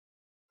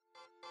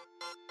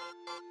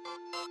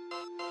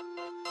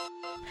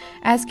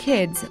As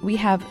kids, we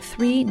have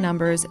 3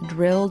 numbers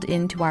drilled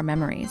into our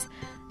memories: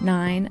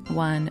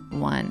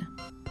 911.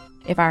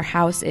 If our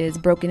house is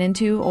broken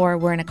into or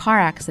we're in a car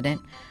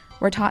accident,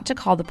 we're taught to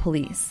call the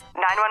police.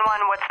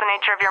 911, what's the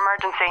nature of your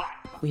emergency?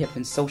 We have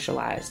been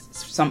socialized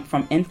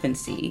from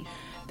infancy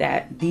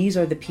that these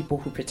are the people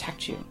who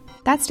protect you.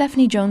 That's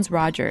Stephanie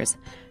Jones-Rogers.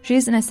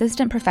 She's an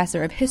assistant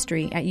professor of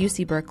history at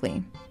UC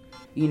Berkeley.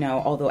 You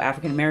know, although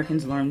African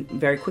Americans learn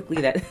very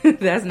quickly that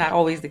that's not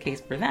always the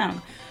case for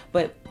them,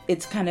 but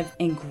it's kind of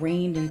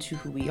ingrained into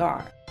who we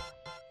are.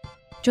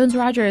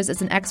 Jones-Rogers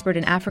is an expert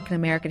in African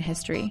American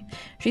history.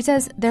 She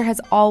says there has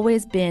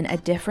always been a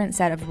different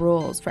set of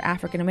rules for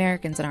African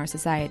Americans in our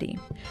society.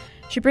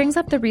 She brings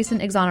up the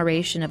recent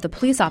exoneration of the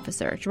police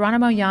officer,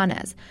 Geronimo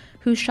Yanez,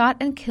 who shot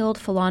and killed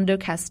Philando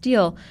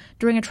Castile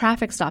during a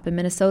traffic stop in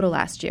Minnesota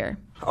last year.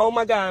 Oh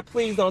my God,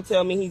 please don't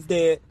tell me he's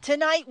dead.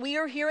 Tonight, we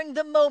are hearing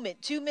the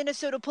moment 2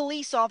 Minnesota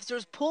police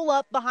officers pull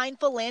up behind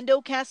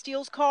Philando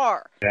Castile's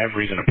car. They have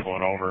reason to pull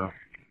it over.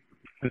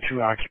 The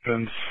 2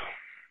 occupants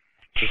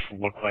just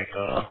look like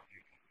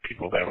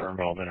people that were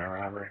involved in a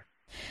robbery.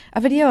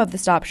 A video of the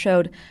stop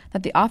showed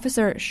that the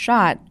officer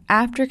shot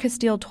after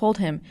Castile told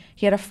him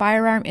he had a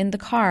firearm in the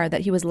car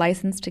that he was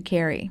licensed to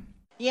carry.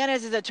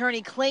 Yanez's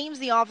attorney claims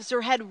the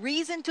officer had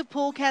reason to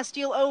pull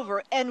Castile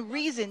over and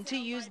reason to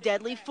use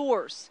deadly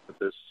force.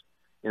 This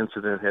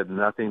incident had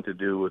nothing to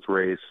do with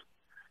race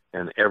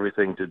and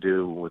everything to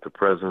do with the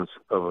presence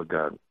of a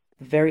gun.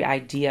 The very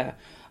idea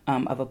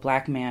of a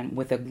black man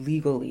with a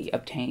legally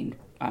obtained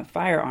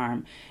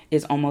firearm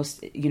is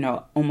almost an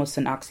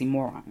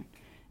oxymoron.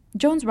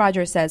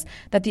 Jones-Rogers says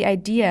that the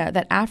idea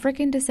that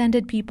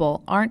African-descended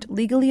people aren't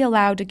legally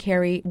allowed to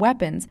carry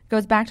weapons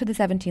goes back to the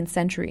 17th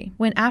century,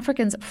 when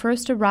Africans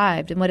first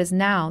arrived in what is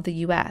now the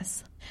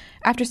U.S.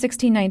 After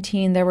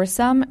 1619, there were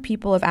some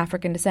people of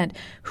African descent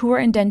who were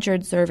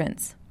indentured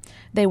servants.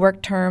 They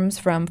worked terms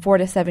from 4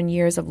 to 7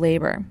 years of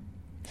labor.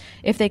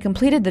 If they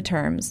completed the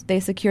terms,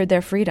 they secured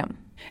their freedom.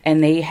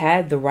 And they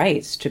had the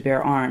rights to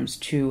bear arms,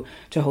 to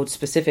hold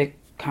specific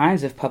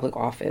kinds of public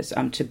office,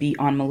 to be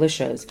on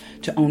militias,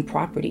 to own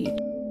property.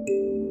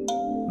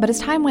 But as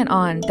time went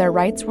on, their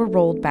rights were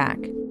rolled back.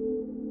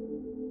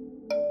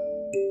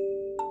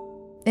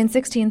 In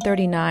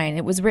 1639,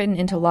 it was written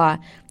into law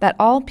that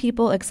all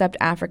people except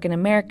African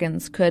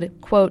Americans could,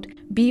 quote,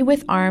 be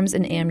with arms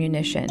and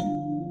ammunition.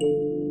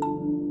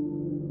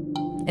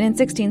 And in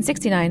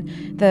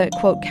 1669, the,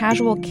 quote,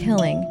 casual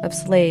killing of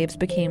slaves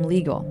became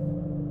legal.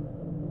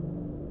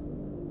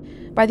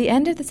 By the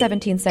end of the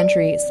 17th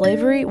century,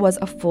 slavery was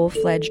a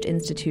full-fledged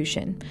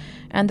institution,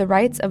 and the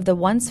rights of the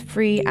once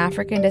free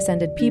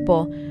African-descended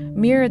people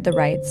mirrored the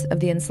rights of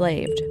the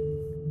enslaved.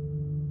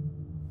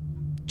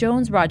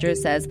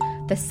 Jones-Rogers says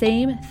the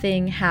same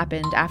thing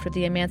happened after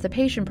the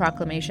Emancipation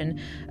Proclamation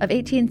of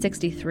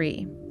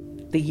 1863.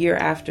 The year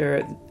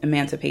after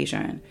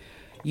emancipation,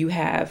 you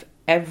have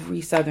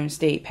every southern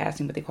state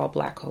passing what they call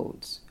black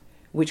codes,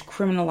 which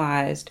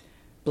criminalized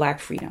black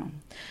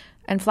freedom.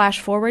 And flash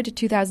forward to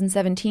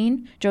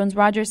 2017,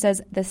 Jones-Rogers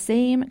says the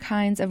same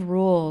kinds of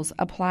rules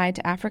apply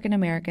to African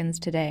Americans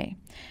today.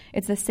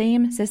 It's the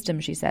same system,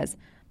 she says,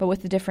 but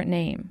with a different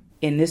name.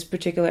 In this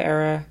particular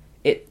era,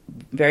 it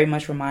very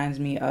much reminds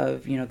me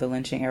of, the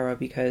lynching era,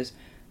 because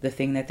the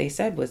thing that they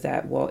said was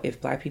that, well,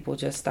 if black people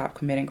just stop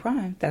committing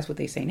crime, that's what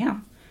they say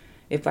now.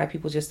 If black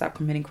people just stop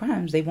committing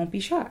crimes, they won't be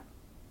shot.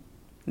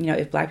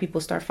 If black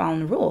people start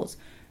following the rules,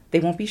 they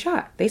won't be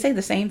shot. They say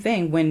the same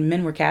thing when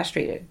men were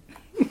castrated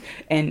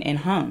and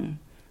hung.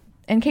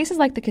 In cases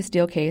like the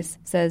Castile case,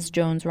 says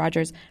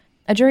Jones-Rogers,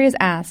 a jury is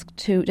asked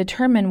to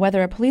determine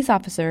whether a police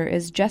officer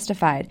is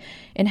justified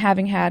in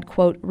having had,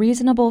 quote,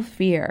 reasonable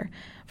fear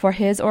for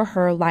his or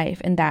her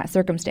life in that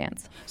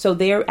circumstance. So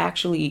they're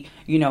actually,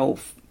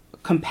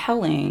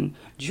 compelling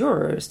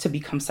jurors to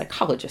become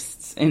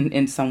psychologists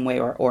in some way,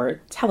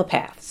 or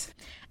telepaths.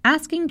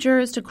 Asking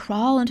jurors to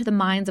crawl into the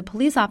minds of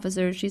police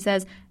officers, she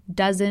says,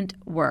 doesn't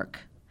work.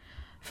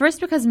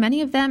 First, because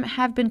many of them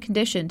have been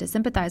conditioned to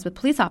sympathize with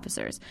police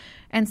officers.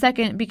 And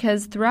second,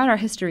 because throughout our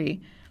history,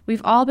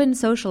 we've all been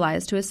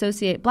socialized to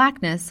associate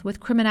blackness with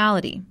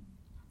criminality.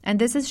 And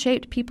this has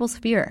shaped people's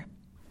fear.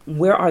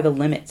 Where are the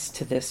limits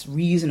to this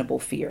reasonable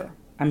fear?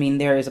 I mean,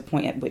 there is a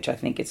point at which I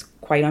think it's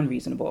quite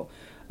unreasonable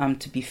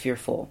to be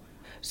fearful.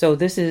 So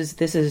this is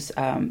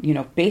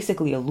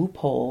basically a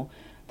loophole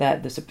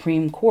that the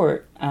Supreme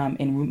Court,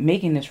 in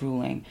making this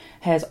ruling,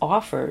 has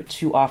offered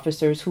to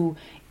officers who,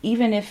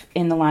 even if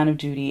in the line of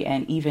duty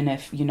and even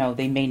if,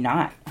 they may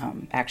not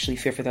actually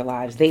fear for their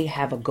lives, they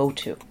have a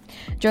go-to.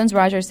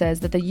 Jones-Rogers says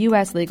that the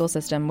U.S. legal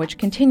system, which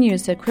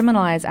continues to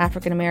criminalize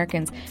African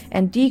Americans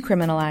and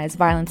decriminalize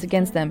violence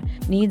against them,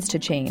 needs to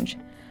change.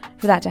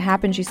 For that to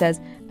happen, she says,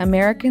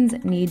 Americans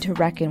need to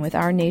reckon with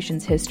our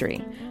nation's history,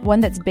 one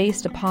that's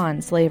based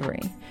upon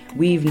slavery.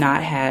 We've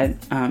not had,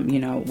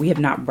 we have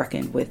not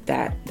reckoned with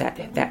that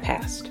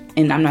past.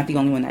 And I'm not the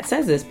only one that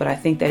says this, but I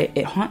think that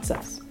it haunts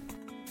us.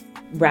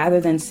 Rather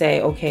than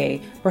say,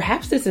 okay,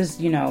 perhaps this is,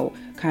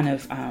 kind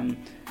of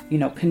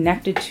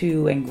connected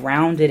to and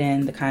grounded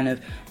in the kind of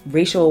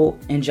racial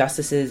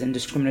injustices and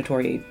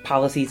discriminatory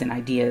policies and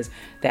ideas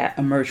that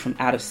emerge from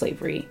out of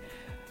slavery,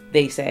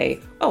 they say,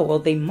 oh, well,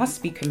 they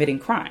must be committing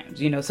crimes,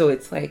 So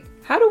it's like,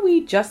 how do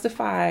we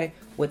justify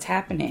what's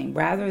happening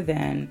rather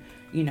than,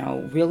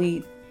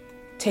 really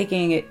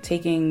taking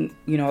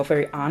a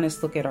very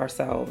honest look at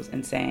ourselves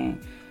and saying,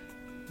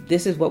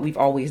 this is what we've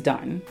always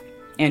done,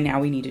 and now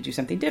we need to do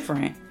something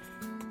different.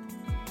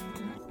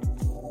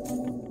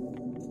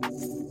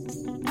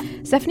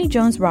 Stephanie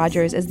Jones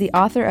Rogers is the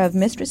author of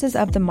Mistresses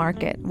of the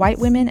Market: White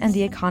Women and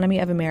the Economy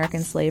of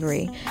American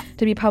Slavery,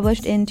 to be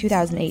published in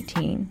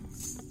 2018.